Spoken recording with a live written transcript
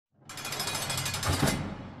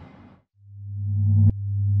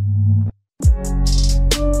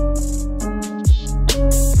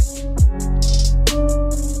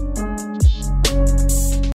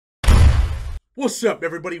What's up,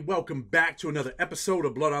 everybody? Welcome back to another episode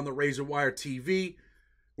of Blood on the Razor Wire TV,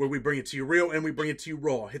 where we bring it to you real and we bring it to you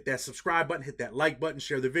raw. Hit that subscribe button, hit that like button,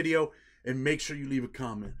 share the video, and make sure you leave a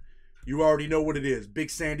comment. You already know what it is. Big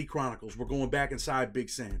Sandy Chronicles. We're going back inside Big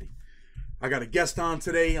Sandy. I got a guest on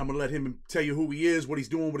today. I'm going to let him tell you who he is, what he's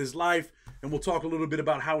doing with his life, and we'll talk a little bit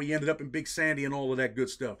about how he ended up in Big Sandy and all of that good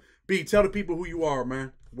stuff. B, tell the people who you are,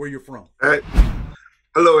 man, where you're from. All right.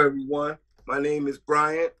 Hello, everyone. My name is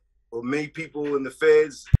Bryant. Well, many people in the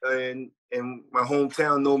feds and in my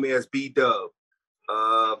hometown know me as B-Dub.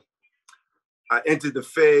 I entered the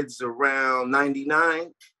feds around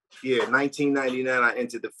 99. Yeah, 1999, I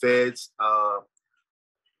entered the feds. I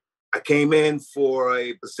came in for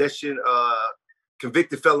a possession,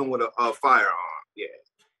 convicted felon with a firearm. Yeah.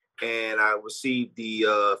 And I received the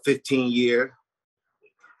 15-year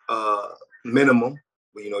minimum.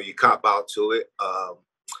 You know, you cop out to it.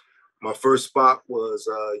 My first spot was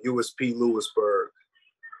USP Lewisburg.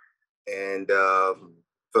 And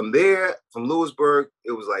from there, from Lewisburg,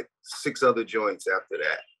 it was like 6 other joints after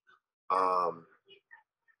that.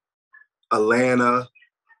 Atlanta,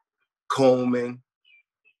 Coleman,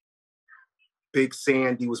 Big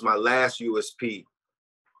Sandy was my last USP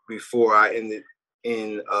before I ended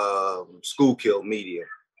in Schuylkill Media.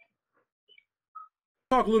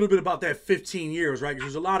 Talk a little bit about that 15 years, right?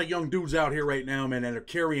 Because there's a lot of young dudes out here right now, man, that are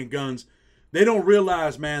carrying guns. They don't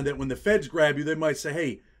realize, man, that when the feds grab you, they might say,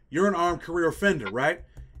 hey, you're an armed career offender, right?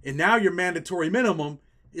 And now your mandatory minimum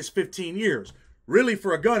is 15 years. Really,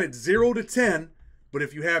 for a gun, it's 0 to 10. But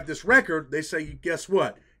if you have this record, they say, guess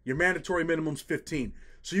what? Your mandatory minimum's 15.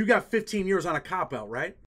 So you got 15 years on a cop-out,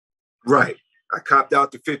 right? Right. I copped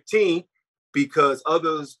out to 15 because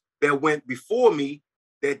others that went before me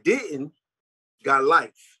that didn't got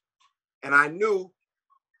life. And I knew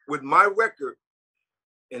with my record,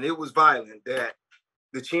 and it was violent, that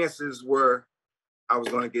the chances were I was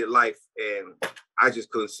going to get life, and I just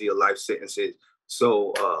couldn't see a life sentence.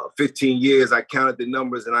 So 15 years, I counted the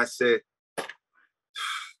numbers, and I said, I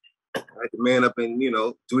had to man up and,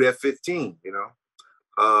 do that 15,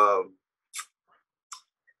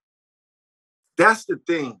 That's the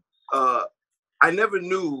thing. I never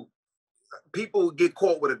knew people get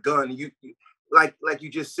caught with a gun. Like you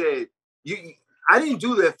just said, I didn't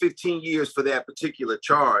do that 15 years for that particular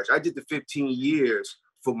charge. I did the 15 years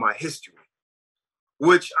for my history,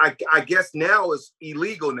 which I guess now is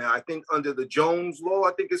illegal now. I think under the Jones law,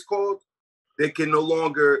 I think it's called, they can no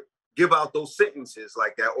longer give out those sentences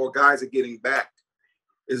like that, or guys are getting back.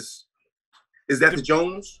 Is that the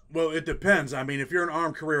Jones? Well, it depends. I mean, if you're an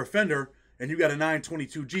armed career offender and you got a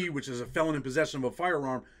 922G, which is a felon in possession of a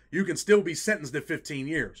firearm, you can still be sentenced to 15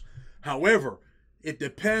 years. However, it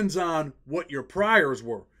depends on what your priors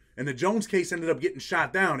were. And the Jones case ended up getting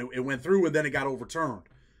shot down. It went through and then it got overturned.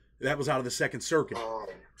 That was out of the Second Circuit.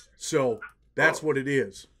 So that's what it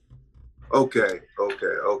is. Okay.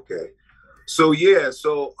 So, yeah.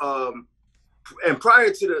 So, and prior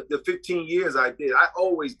to the 15 years I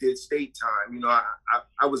always did state time.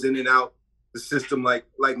 I was in and out the system like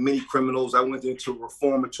many criminals. I went into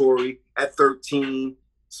reformatory at 13.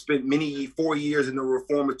 Spent 4 years in the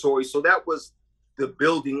reformatory. So that was the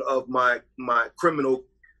building of my criminal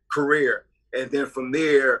career. And then from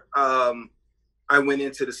there, I went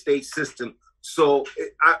into the state system. So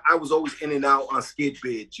I was always in and out on skid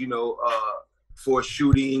bids, for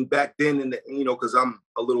shooting back then. Because I'm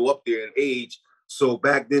a little up there in age. So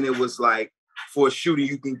back then it was like, for a shooting,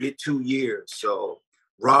 you can get 2 years. So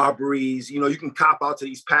robberies, you can cop out to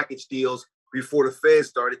these package deals before the feds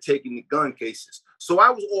started taking the gun cases. So I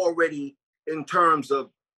was already, in terms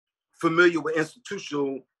of familiar with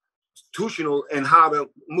institutional and how to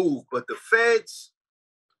move, but the feds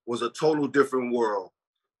was a total different world,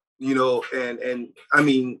 and I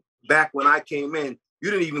mean, back when I came in,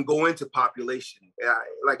 you didn't even go into population.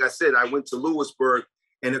 Like I said, I went to Lewisburg,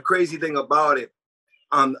 and the crazy thing about it,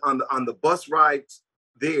 on the bus rides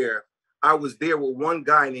there, I was there with one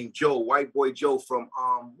guy named Joe, white boy Joe from,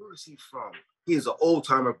 where is he from? He is an old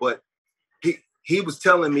timer, but he was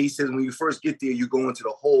telling me, he says, when you first get there, you go into the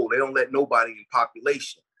hole. They don't let nobody in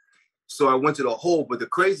population. So I went to the hole. But the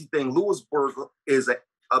crazy thing, Lewisburg is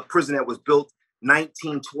a prison that was built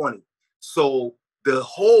 1920. So the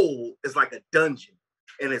hole is like a dungeon,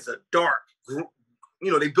 and it's a dark,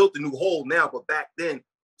 they built the new hole now, but back then,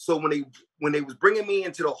 so when they was bringing me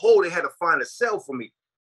into the hole, they had to find a cell for me.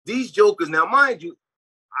 These jokers, now mind you,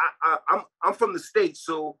 I'm from the States,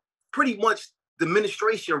 so pretty much the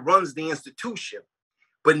administration runs the institution.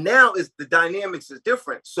 But now the dynamics is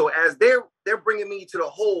different. So as they're bringing me to the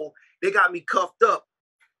hole, they got me cuffed up.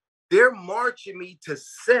 They're marching me to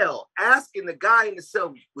cell, asking the guy in the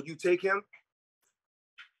cell, would you take him?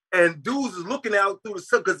 And dudes is looking out through the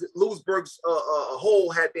sun because Lewisburg's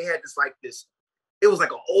hole they had this. It was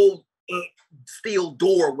like an old steel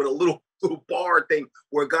door with a little bar thing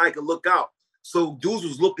where a guy could look out. So dudes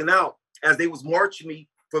was looking out as they was marching me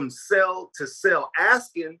from cell to cell,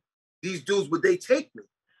 asking these dudes would they take me.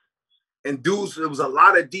 And dudes, there was a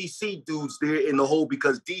lot of DC dudes there in the hole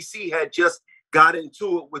because DC had just got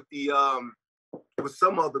into it with the with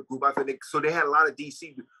some other group. I think so they had a lot of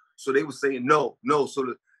DC. So they were saying no.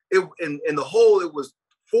 So in the hole it was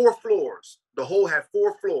 4 floors. The hole had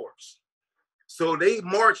 4 floors. So they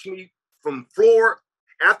marched me from floor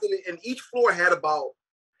and each floor had about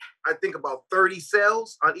 30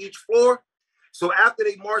 cells on each floor. So after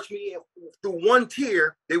they marched me through one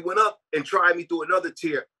tier, they went up and tried me through another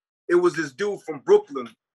tier. It was this dude from Brooklyn,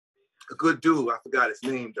 a good dude. I forgot his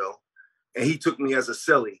name though. And he took me as a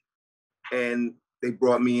cellie. And they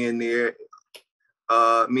brought me in there.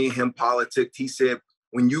 Me and him politicked. He said,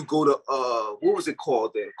 when you go to, what was it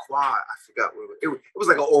called then? Quad, I forgot what it was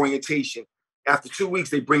like an orientation. After 2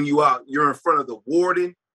 weeks, they bring you out. You're in front of the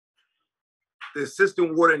warden, the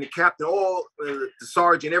assistant warden, the captain, all the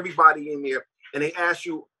sergeant, everybody in there. And they ask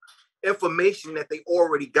you information that they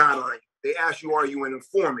already got on you. They ask you, are you an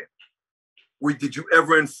informant? Did you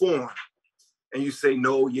ever inform? And you say,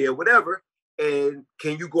 no, yeah, whatever. And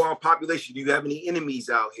can you go on population? Do you have any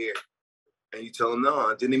enemies out here? And you tell them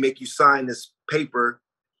no. Then they make you sign this paper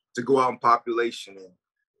to go out in population. Let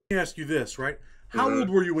me ask you this, right? How old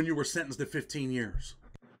were you when you were sentenced to 15 years?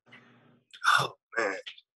 Oh, man.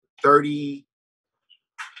 30,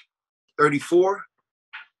 34.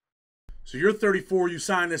 So you're 34, you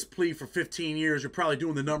sign this plea for 15 years. You're probably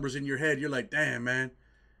doing the numbers in your head. You're like, damn, man,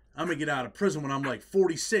 I'm going to get out of prison when I'm like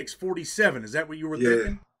 46, 47. Is that what you were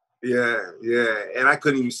thinking? Yeah. And I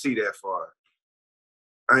couldn't even see that far.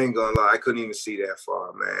 I ain't gonna lie, I couldn't even see that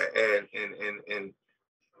far, man. And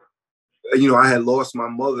you know, I had lost my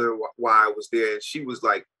mother while I was there. She was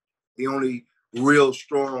like the only real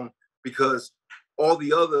strong because all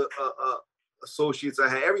the other associates I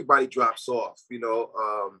had, everybody drops off, you know.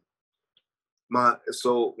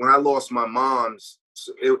 So when I lost my mom's,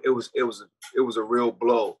 it was a real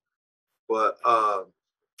blow. But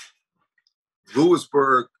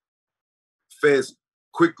Lewisburg feds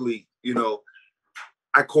quickly, you know.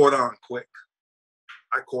 I caught on quick.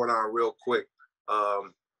 I caught on real quick.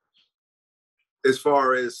 As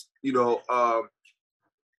far as, you know,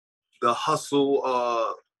 the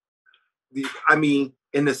hustle,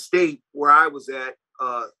 in the state where I was at,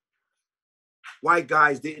 white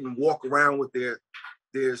guys didn't walk around with their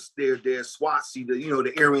SWAT-C,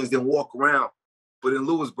 the Aryans didn't walk around. But in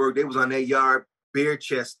Lewisburg, they was on their yard, bare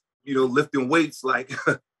chest, you know, lifting weights like,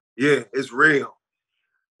 yeah, it's real.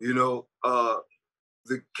 You know,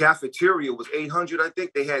 the cafeteria was 800, I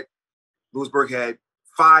think. Lewisburg had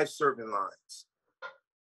 5 serving lines.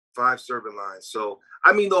 5 serving lines. So,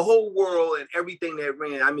 I mean, the whole world and everything that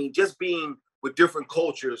ran, I mean, just being with different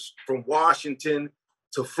cultures from Washington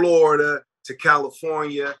to Florida to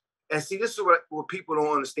California. And see, this is what people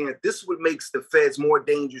don't understand. This is what makes the feds more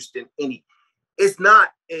dangerous than any. It's not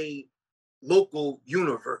a local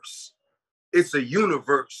universe. It's a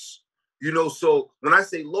universe. You know, so when I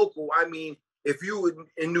say local, I mean, if you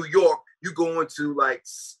in New York, you go into like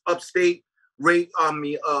upstate, in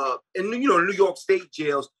New York State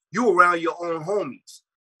jails, you around your own homies.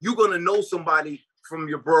 You're gonna know somebody from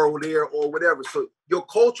your borough there or whatever. So your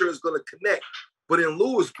culture is gonna connect. But in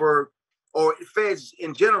Lewisburg or feds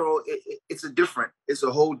in general, it's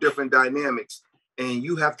a whole different dynamics, and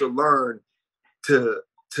you have to learn to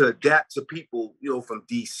adapt to people, you know, from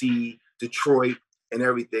DC, Detroit, and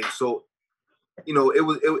everything. So, you know,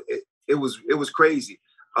 it was crazy.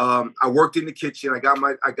 I worked in the kitchen. I got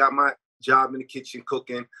my job in the kitchen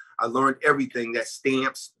cooking. I learned everything, that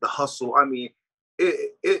stamps, the hustle. I mean,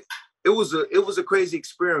 it was a crazy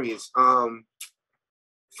experience.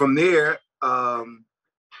 From there, I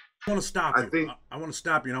want to stop you. I want to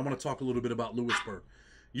stop you, and I want to talk a little bit about Lewisburg.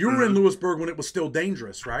 You were in Lewisburg when it was still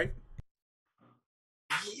dangerous, right?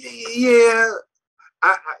 Yeah,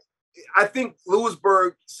 I think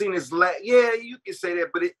Lewisburg seen as yeah, you can say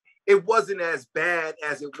that, but it wasn't as bad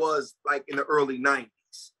as it was like in the early 90s.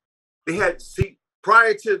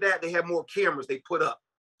 Prior to that, they had more cameras they put up.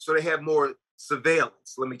 So they had more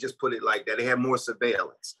surveillance. Let me just put it like that. They had more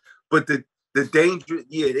surveillance. But the danger,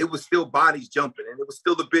 yeah, it was still bodies jumping, and it was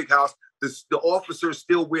still the big house. The officers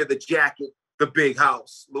still wear the jacket, the big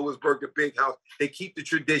house. Lewisburg, the big house. They keep the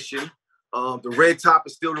tradition. The red top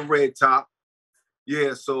is still the red top.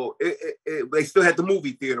 Yeah, so they still had the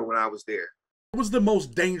movie theater when I was there. What was the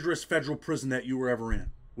most dangerous federal prison that you were ever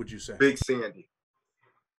in, would you say? Big Sandy.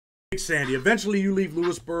 Big Sandy. Eventually you leave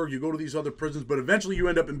Lewisburg, you go to these other prisons, but eventually you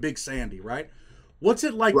end up in Big Sandy, right? What's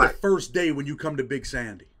it like the first day when you come to Big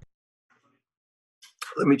Sandy?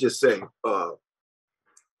 Let me just say,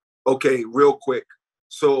 okay, real quick.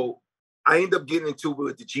 So I end up getting into it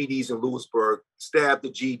with the GDs in Lewisburg, stabbed the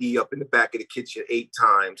GD up in the back of the kitchen 8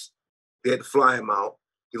 times. They had to fly him out.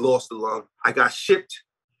 He lost a lung. I got shipped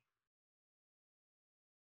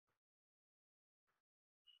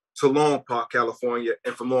to Long Park, California,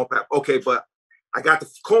 and from Long Park. Okay, but I got to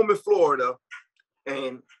Coleman, Florida,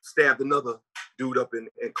 and stabbed another dude up in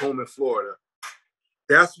Coleman, Florida.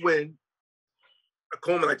 That's when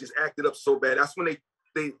Coleman, I just acted up so bad. That's when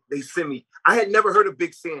they sent me. I had never heard of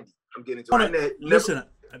Big Sandy. I'm getting into it. Listen,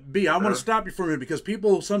 B, I want to stop you for a minute because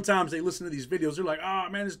people sometimes they listen to these videos. They're like, "Oh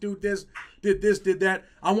man, this dude did that."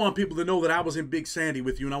 I want people to know that I was in Big Sandy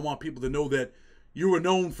with you, and I want people to know that you were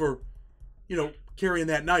known for, carrying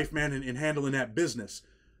that knife, man, and handling that business.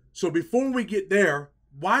 So before we get there,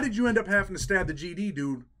 why did you end up having to stab the GD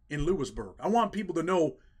dude in Lewisburg? I want people to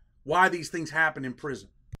know why these things happen in prison.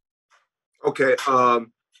 Okay,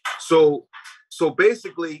 so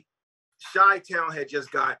basically, Chi-Town had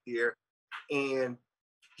just got there, and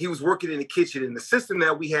he was working in the kitchen. And the system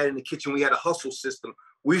that we had in the kitchen, we had a hustle system.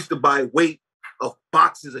 We used to buy weight of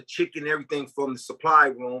boxes of chicken and everything from the supply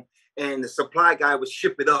room, and the supply guy would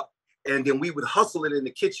ship it up, and then we would hustle it in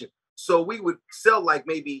the kitchen. So we would sell like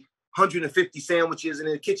maybe 150 sandwiches in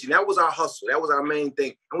the kitchen. That was our hustle. That was our main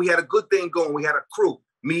thing. And we had a good thing going. We had a crew.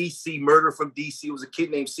 Me, C Murder from DC. It was a kid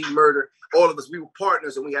named C Murder. All of us, we were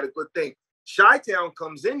partners, and we had a good thing. Chi-Town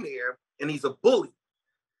comes in there, and he's a bully.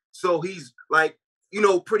 So he's like,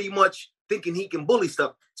 pretty much thinking he can bully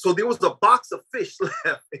stuff. So there was a box of fish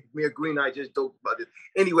left. Me and Green Eye just joked about it.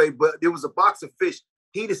 Anyway, but there was a box of fish.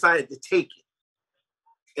 He decided to take it.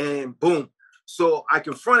 And boom. So I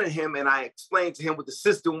confronted him, and I explained to him what the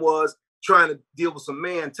system was, trying to deal with some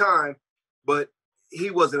man time, but he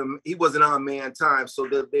wasn't on man time. So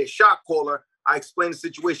the shot caller, I explained the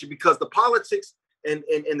situation because the politics and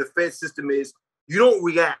the Fed system is you don't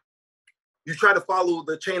react. You try to follow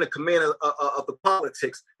the chain of command of the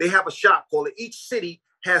politics. They have a shot caller. Each city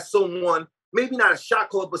has someone, maybe not a shot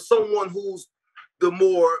caller, but someone who's the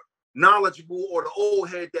more knowledgeable or the old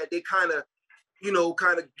head that they kind of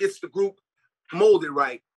gets the group molded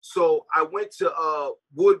right. So I went to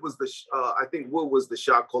Wood was I think Wood was the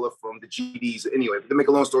shot caller from the GDs. Anyway, to make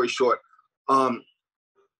a long story short,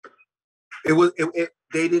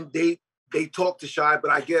 they talked to Chi, but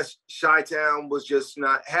I guess Chi-Town was just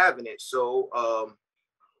not having it. So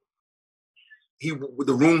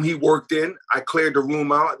the room he worked in, I cleared the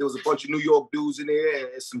room out. There was a bunch of New York dudes in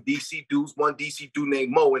there and some DC dudes, one DC dude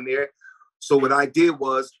named Mo in there. So what I did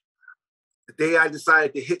was, the day I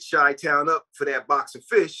decided to hit Chi-Town up for that box of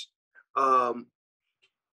fish, I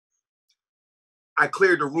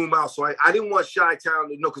cleared the room out. So I didn't want Chi-Town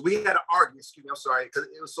to know, because we had an argument, I'm sorry, because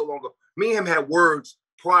it was so long ago. Me and him had words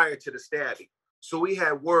prior to the stabbing. So we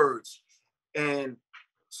had words. And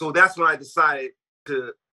so that's when I decided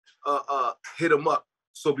to hit him up.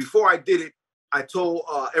 So before I did it, I told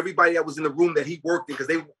everybody that was in the room that he worked in, because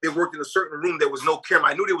they worked in a certain room, there was no camera.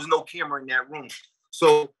 I knew there was no camera in that room.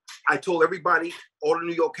 So I told everybody, all the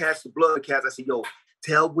New York cats, the blood cats, I said, yo,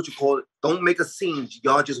 tell what you call it. Don't make a scene.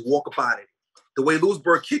 Y'all just walk up on it. The way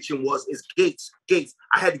Lewisburg kitchen is gates.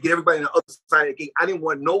 I had to get everybody on the other side of the gate. I didn't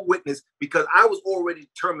want no witness because I was already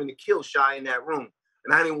determined to kill Chi in that room.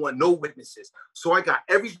 And I didn't want no witnesses. So I got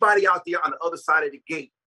everybody out there on the other side of the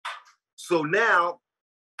gate. So now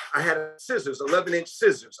I had scissors, 11-inch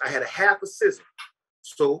scissors. I had a half a scissor.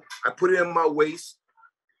 So I put it in my waist.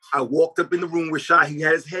 I walked up in the room with Chi. He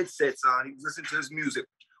had his headsets on. He was listening to his music.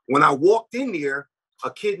 When I walked in there,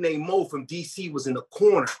 a kid named Mo from DC was in the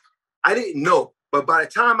corner. I didn't know, but by the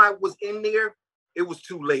time I was in there, it was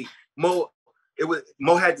too late. Mo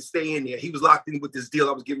had to stay in there. He was locked in with this deal.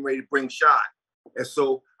 I was getting ready to bring Chi. And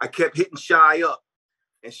so I kept hitting Chi up.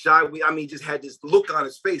 And Chi, just had this look on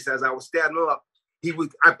his face as I was stabbing him up.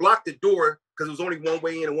 I blocked the door because it was only one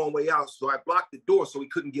way in and one way out. So I blocked the door so he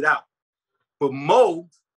couldn't get out. But Mo,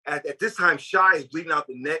 at this time, Chi is bleeding out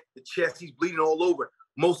the neck, the chest. He's bleeding all over.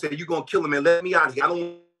 Mo said, "You're gonna kill him, man. Let me out of here. I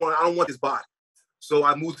don't want this body." So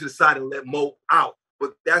I moved to the side and let Mo out.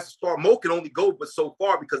 But that's as far. Mo can only go but so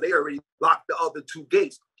far because they already locked the other 2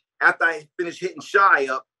 gates. After I finished hitting Chi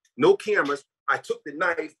up, no cameras, I took the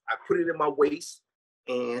knife, I put it in my waist,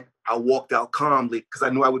 and I walked out calmly because I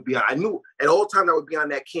knew I knew at all times I would be on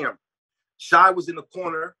that camera. Chi was in the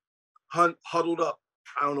corner, huddled up.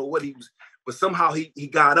 I don't know what he was, but somehow he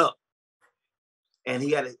got up. And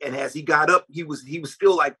as he got up, he was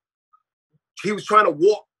still like, he was trying to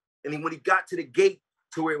walk. And when he got to the gate,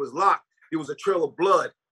 to where it was locked. There was a trail of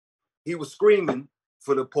blood. He was screaming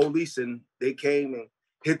for the police, and they came and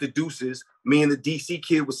hit the deuces. Me and the DC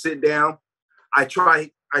kid was sitting down. I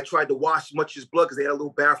tried to wash as much of his blood because they had a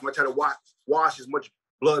little bathroom. I tried to wash as much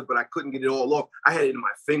blood, but I couldn't get it all off. I had it in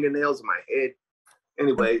my fingernails, in my head.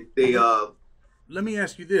 Anyway, they let me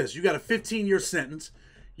ask you this. You got a 15-year sentence.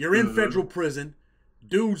 You're in federal prison.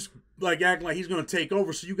 Dude's like acting like he's going to take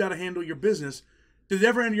over, so you got to handle your business. Did it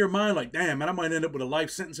ever enter your mind like, damn, man, I might end up with a life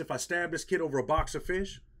sentence if I stab this kid over a box of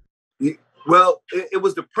fish? Well, it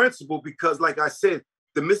was the principle because, like I said,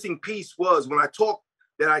 the missing piece was when I talked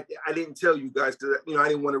that I didn't tell you guys because, you know, I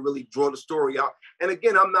didn't want to really draw the story out. And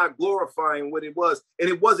again, I'm not glorifying what it was. And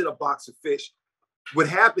it wasn't a box of fish. What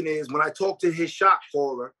happened is when I talked to his shot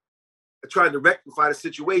caller, I tried to rectify the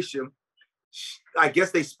situation. I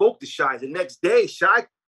guess they spoke to Shy. The next day, Shy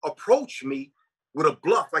approached me with a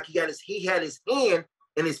bluff, like he had his hand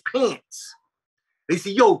in his pants. They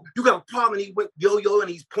said, yo, you got a problem? And he went, yo, and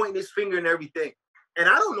he's pointing his finger and everything. And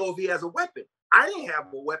I don't know if he has a weapon. I didn't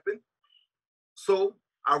have a weapon. So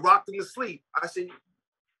I rocked him to sleep. I said,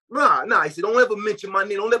 nah. He said, don't ever mention my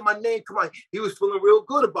name. Don't let my name come out. He was feeling real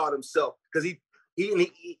good about himself because he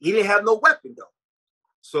didn't have no weapon, though.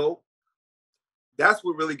 So that's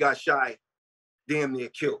what really got Shy damn near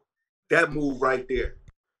killed. That move right there.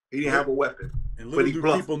 He didn't have a weapon. And little do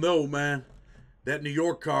people know, man, that New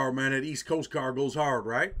York car, man, that East Coast car goes hard,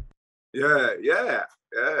 right? Yeah.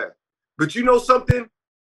 But you know something?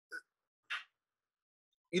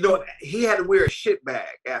 You know, he had to wear a shit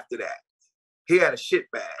bag after that. He had a shit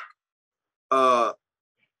bag.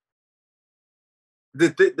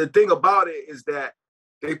 The thing about it is that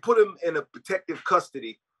they put him in a protective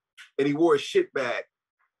custody and he wore a shit bag.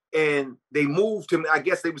 And they moved him. I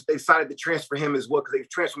guess they decided to transfer him as well because they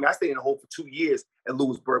transferred me. I stayed in the hole for 2 years at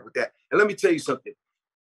Lewisburg with that. And let me tell you something.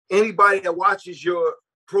 Anybody that watches your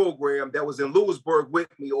program that was in Lewisburg with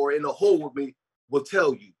me or in the hole with me will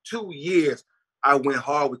tell you 2 years I went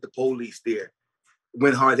hard with the police there.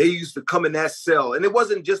 Went hard. They used to come in that cell. And it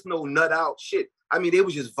wasn't just no nut out shit. I mean, they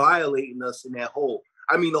was just violating us in that hole.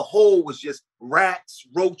 I mean, the hole was just rats,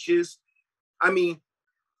 roaches. I mean,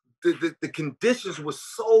 the conditions were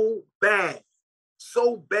so bad.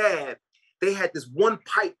 They had this one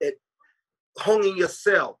pipe that hung in your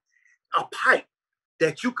cell, a pipe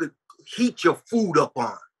that you could heat your food up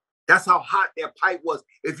on. That's how hot that pipe was.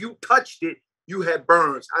 If you touched it, you had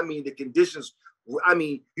burns. I mean, the conditions,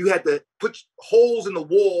 you had to put holes in the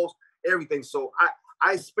walls, everything. So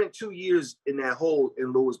I spent 2 years in that hole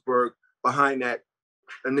in Lewisburg. Behind that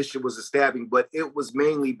initially was a stabbing, but it was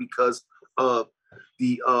mainly because of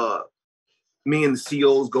the me and the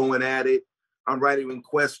COs going at it. I'm writing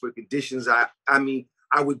requests for conditions. I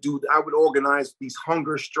would organize these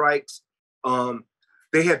hunger strikes.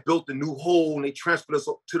 They had built a new hole and they transferred us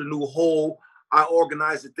to the new hole. I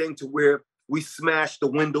organized a thing to where we smashed the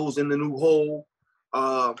windows in the new hole.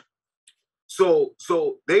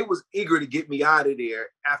 So they was eager to get me out of there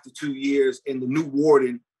after 2 years, and the new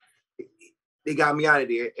warden, they got me out of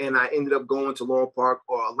there, and I ended up going to Laurel Park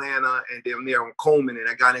or Atlanta, and then there in Coleman, and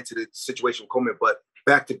I got into the situation with Coleman. But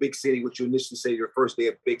back to Big City, what you initially say your first day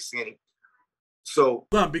at Big City. So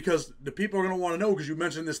because the people are going to want to know because you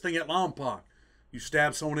mentioned this thing at Lompoc. You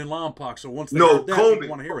stabbed someone in Lompoc, so once they heard that, Coleman, people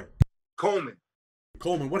want to hear it.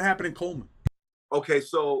 Coleman. What happened in Coleman? Okay,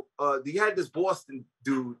 so you had this Boston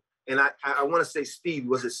dude, and I want to say Steve.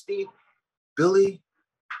 Was it Steve? Billy?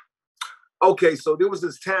 Okay, so there was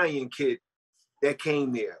this Italian kid that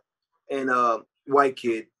came there, and white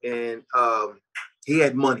kid, and he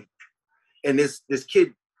had money. And this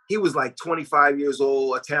kid, he was like 25 years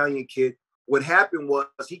old, Italian kid. What happened was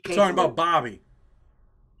he came. Talking about Bobby.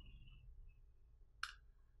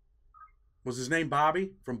 Was his name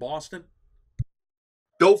Bobby from Boston?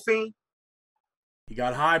 Dauphine? He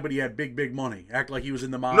got high, but he had big money. Act like he was in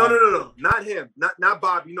the mob. No. Not him. Not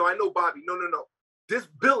Bobby. No, I know Bobby. No. This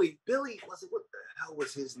Billy, was it, what the hell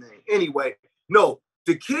was his name? Anyway, no.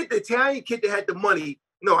 The Italian kid that had the money,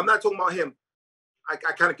 no, I'm not talking about him. I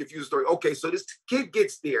kind of confused the story. Okay, so this kid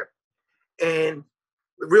gets there, and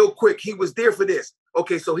real quick, he was there for this.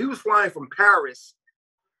 Okay, so he was flying from Paris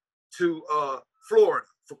to Florida,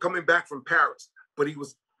 for coming back from Paris, but he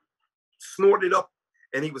was snorted up,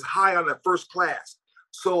 and he was high on that first class.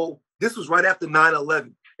 So this was right after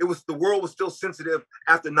 9/11. The world was still sensitive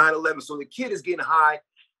after 9/11. So the kid is getting high.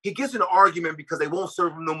 He gets in an argument because they won't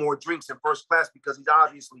serve him no more drinks in first class because he's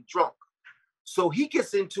obviously drunk. So he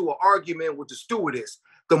gets into an argument with the stewardess.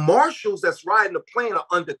 The marshals that's riding the plane are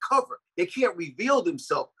undercover. They can't reveal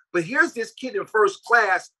themselves. But here's this kid in first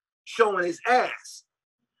class showing his ass.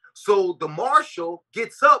 So the marshal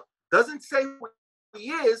gets up, doesn't say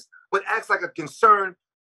he is, but acts like a concerned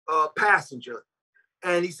passenger.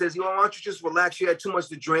 And he says, why don't you just relax? You had too much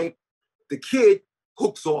to drink. The kid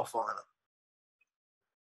hooks off on him.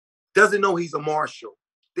 Doesn't know he's a marshal.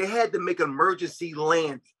 They had to make an emergency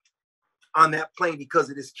landing on that plane because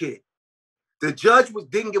of this kid. The judge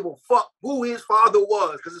didn't give a fuck who his father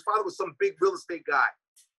was, because his father was some big real estate guy.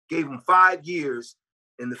 Gave him 5 years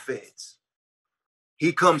in the feds.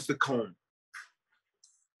 He comes to Coleman.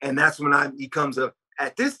 And that's when he comes up.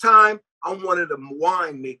 At this time, I'm one of the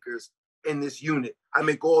wine makers in this unit. I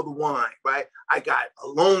make all the wine, right? I got a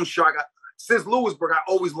loan shark. Since Lewisburg, I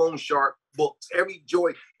always loan shark books. Every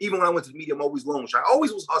joy, even when I went to the media, I'm always loan shark. I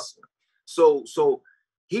always was hustling. So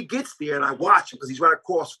he gets there and I watch him because he's right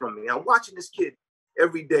across from me. I'm watching this kid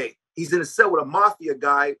every day. He's in a cell with a mafia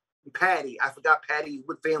guy, Patty. I forgot Patty,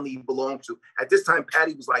 what family he belonged to. At this time,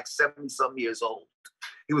 Patty was like 70-something years old.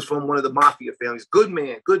 He was from one of the mafia families. Good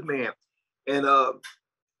man. And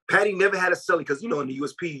Patty never had a cellie because, in the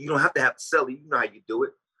USP, you don't have to have a cellie. You know how you do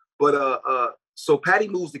it. But so Patty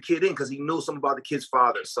moves the kid in because he knows something about the kid's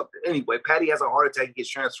father or something. Anyway, Patty has a heart attack. He gets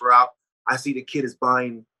transferred out. I see the kid is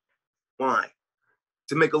buying wine.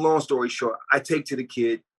 To make a long story short, I take to the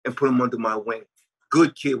kid and put him under my wing.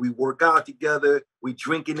 Good kid. We work out together. We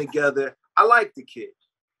drinking together. I like the kid.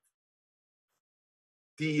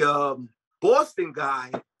 The Boston guy,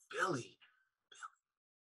 Billy.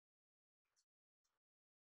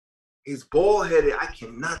 He's bald-headed. I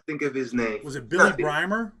cannot think of his name. Was it Billy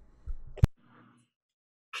Breimer?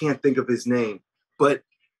 Can't think of his name. But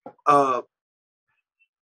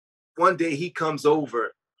one day he comes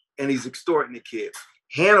over and he's extorting the kid.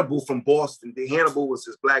 Hannibal from Boston. Hannibal was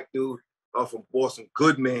this black dude from Boston.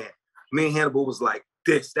 Good man. Me and Hannibal was like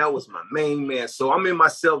this. That was my main man. So I'm in my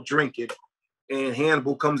cell drinking. And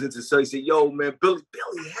Hannibal comes into the cell. He said, yo, man, Billy,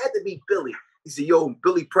 it had to be Billy. He said, yo,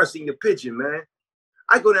 Billy pressing the pigeon, man.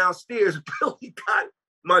 I go downstairs. Billy got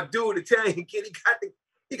my dude, Italian kid.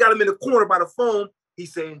 He got him in the corner by the phone.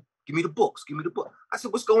 He's saying, give me the books. Give me the book. I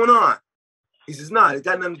said, what's going on? He says, nah, it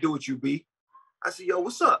got nothing to do with you, B. I said, yo,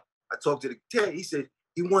 what's up? I talked to the kid. He said,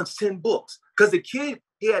 he wants 10 books. Because the kid,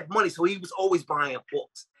 he had money, so he was always buying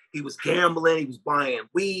books. He was gambling. He was buying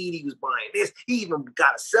weed. He was buying this. He even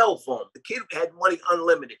got a cell phone. The kid had money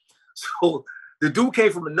unlimited. So the dude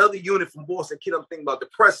came from another unit from Boston. Kid, I'm thinking about to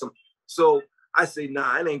press him. So I say,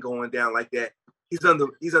 nah, it ain't going down like that. He's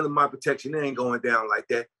under my protection. It ain't going down like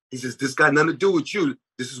that. He says, this got nothing to do with you.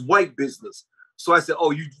 This is white business. So I said,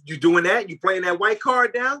 oh, you doing that? You playing that white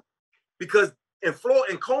card down? Because in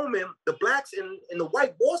Florida and Coleman, the blacks in the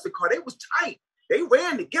white Boston card, they was tight. They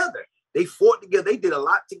ran together. They fought together. They did a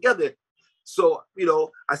lot together. So,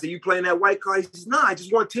 I said, you playing that white card? He says, nah, I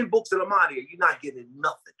just want 10 books and I'm out of here. You're not getting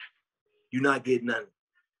nothing. You're not getting nothing.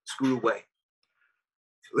 Screw away.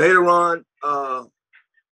 Later on,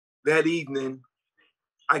 that evening,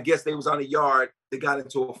 I guess they was on the yard. They got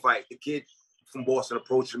into a fight. The kid from Boston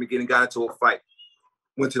approached him again and got into a fight.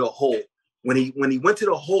 Went to the hole. When he went to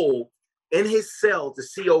the hole, in his cell, the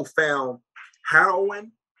CO found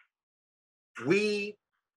heroin, weed,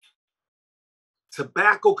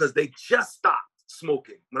 tobacco, because they just stopped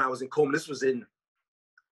smoking when I was in Coleman. This was in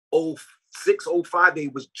 06, 05. They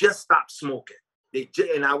was just stopped smoking. They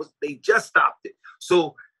just stopped it.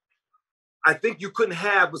 So I think you couldn't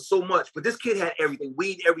have so much, but this kid had everything,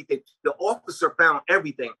 weed, everything. The officer found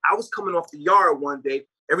everything. I was coming off the yard one day.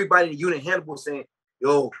 Everybody in the unit, Hannibal, saying,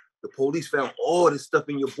 yo, the police found all this stuff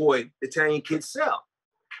in your boy, Italian kid's cell.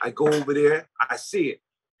 I go over there. I see it.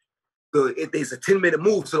 There's a 10-minute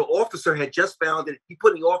move. So the officer had just found it. He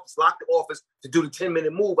put in the office, locked the office to do the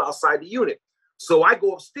 10-minute move outside the unit. So I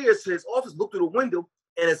go upstairs to his office, look through the window,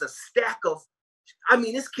 and there's a stack of,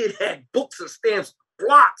 this kid had books and stamps,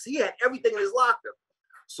 blocks. He had everything in his locker.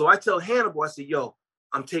 So I tell Hannibal, I said, yo,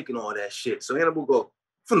 I'm taking all that shit. So Hannibal go,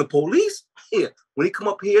 from the police? Here. When he come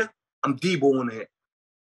up here, I'm deboing him.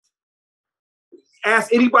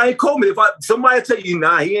 Ask anybody in Coleman. If somebody tell you,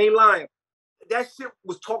 nah, he ain't lying. That shit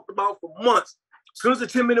was talked about for months. As soon as the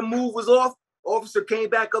 10-minute move was off, officer came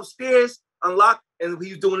back upstairs, unlocked, and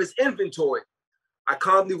he was doing his inventory. I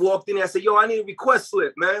calmly walked in there. I said, yo, I need a request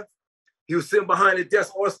slip, man. He was sitting behind the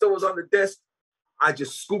desk. All the stuff was on the desk. I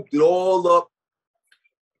just scooped it all up.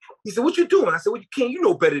 He said, what you doing? I said, well, you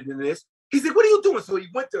know better than this. He said, what are you doing? So he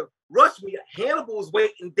went to rush me. Hannibal was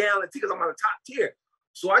waiting down because I'm on the top tier.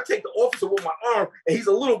 So I take the officer with my arm, and he's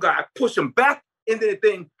a little guy. I push him back into the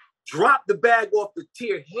thing, drop the bag off the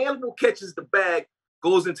tier. Hannibal catches the bag,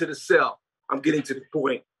 goes into the cell. I'm getting to the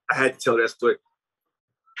point. I had to tell that story.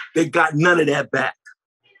 They got none of that back.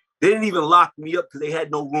 They didn't even lock me up because they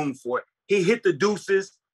had no room for it. He hit the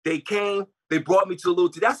deuces. They came. They brought me to the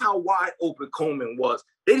little, that's how wide open Coleman was.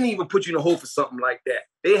 They didn't even put you in a hole for something like that.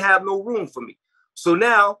 They have no room for me. So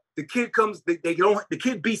now the kid comes, the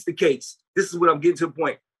kid beats the case. This is what I'm getting to the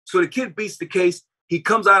point. So the kid beats the case. He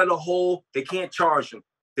comes out of the hole. They can't charge him.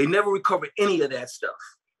 They never recover any of that stuff.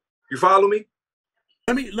 You follow me?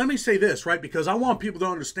 Let me say this, right? Because I want people to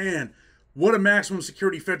understand what a maximum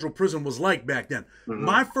security federal prison was like back then. Mm-hmm.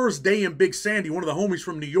 My first day in Big Sandy, one of the homies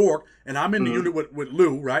from New York, and I'm in the unit with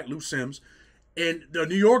Lou, right? Lou Sims. And the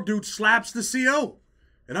New York dude slaps the CO.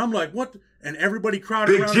 And I'm like, what? And everybody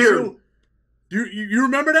crowded around the CO. You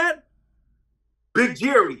remember that? Big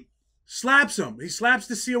Jerry. Slaps him. He slaps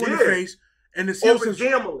the CO in the face. And the CO says,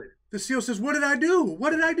 the CO says, what did I do?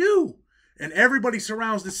 What did I do? And everybody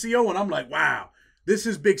surrounds the CO. And I'm like, wow, this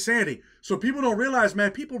is Big Sandy. So people don't realize,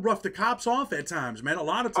 man, people rough the cops off at times, man, a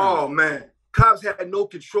lot of times. Oh, man. Cops had no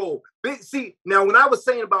control. See, now when I was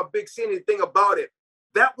saying about Big Sandy, the thing about it,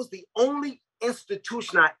 that was the only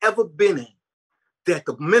institution I ever been in that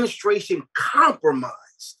the administration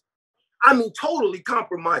compromised. I mean, totally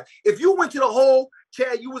compromised. If you went to the hole,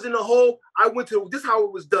 Chad, you was in the hole. I went to, this is how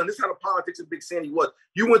it was done. This is how the politics of Big Sandy was.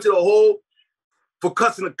 You went to the hole for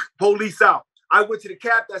cussing the police out. I went to the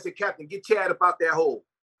captain. I said, Captain, get Chad about that hole.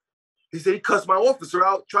 He said, he cussed my officer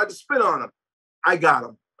out, tried to spit on him. I got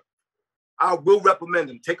him. I will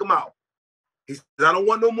reprimand him. Take him out. He said, I don't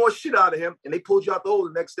want no more shit out of him. And they pulled you out the hole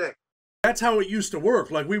the next day. That's how it used to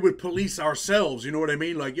work. Like, we would police ourselves, you know what I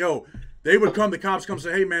mean? Like, yo, they would come, the cops come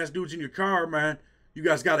say, hey, man, this dude's in your car, man. You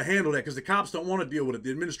guys got to handle that, because the cops don't want to deal with it.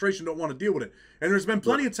 The administration don't want to deal with it. And there's been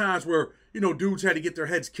plenty of times where, you know, dudes had to get their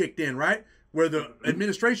heads kicked in, right? Where the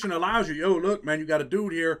administration allows you, yo, look, man, you got a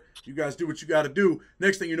dude here. You guys do what you got to do.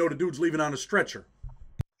 Next thing you know, the dude's leaving on a stretcher.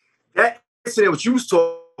 That incident, what you was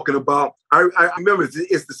talking about, I remember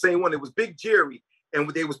it's the same one. It was Big Jerry. And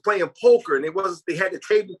they was playing poker, and they had the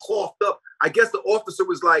table clothed up. I guess the officer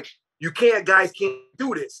was like, guys can't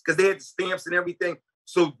do this, because they had the stamps and everything.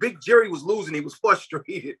 So Big Jerry was losing. He was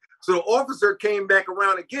frustrated. So the officer came back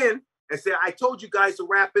around again and said, I told you guys to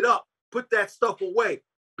wrap it up. Put that stuff away.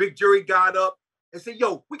 Big Jerry got up and said,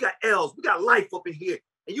 yo, we got L's. We got life up in here.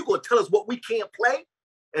 And you going to tell us what we can't play?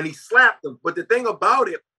 And he slapped him. But the thing about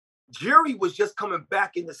it, Jerry was just coming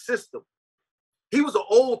back in the system. He was an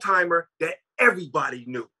old timer that everybody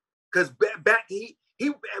knew, because back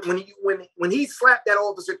when he slapped that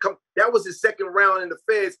officer, that was his second round in the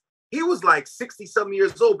feds. He was like 60-something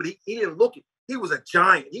years old, but he didn't look it. He was a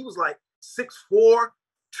giant. He was like 6'4",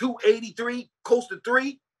 283, close to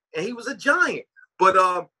 3, and he was a giant.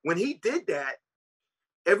 But when he did that,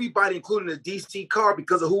 everybody, including the DC car,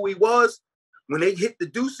 because of who he was, when they hit the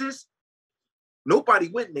deuces, nobody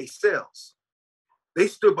went in their cells. They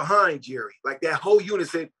stood behind Jerry. Like, that whole unit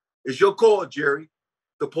said, it's your call, Jerry.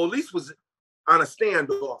 The police was on a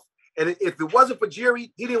standoff. And if it wasn't for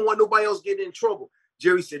Jerry, he didn't want nobody else getting in trouble.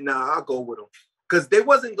 Jerry said, nah, I'll go with him. Because they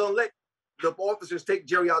wasn't going to let the officers take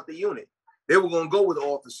Jerry out the unit. They were going to go with the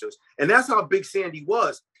officers. And that's how Big Sandy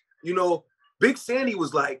was. You know, Big Sandy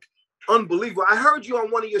was like unbelievable. I heard you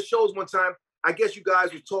on one of your shows one time. I guess you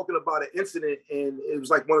guys were talking about an incident, and it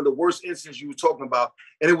was like one of the worst incidents you were talking about.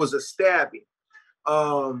 And it was a stabbing.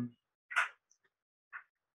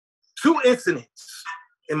 2 incidents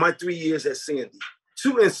in my 3 years at Sandy.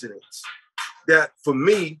 2 incidents that for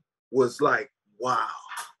me was like, wow.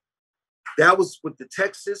 That was with the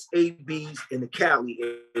Texas ABs and the Cali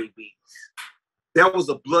ABs. That was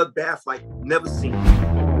a bloodbath like never seen.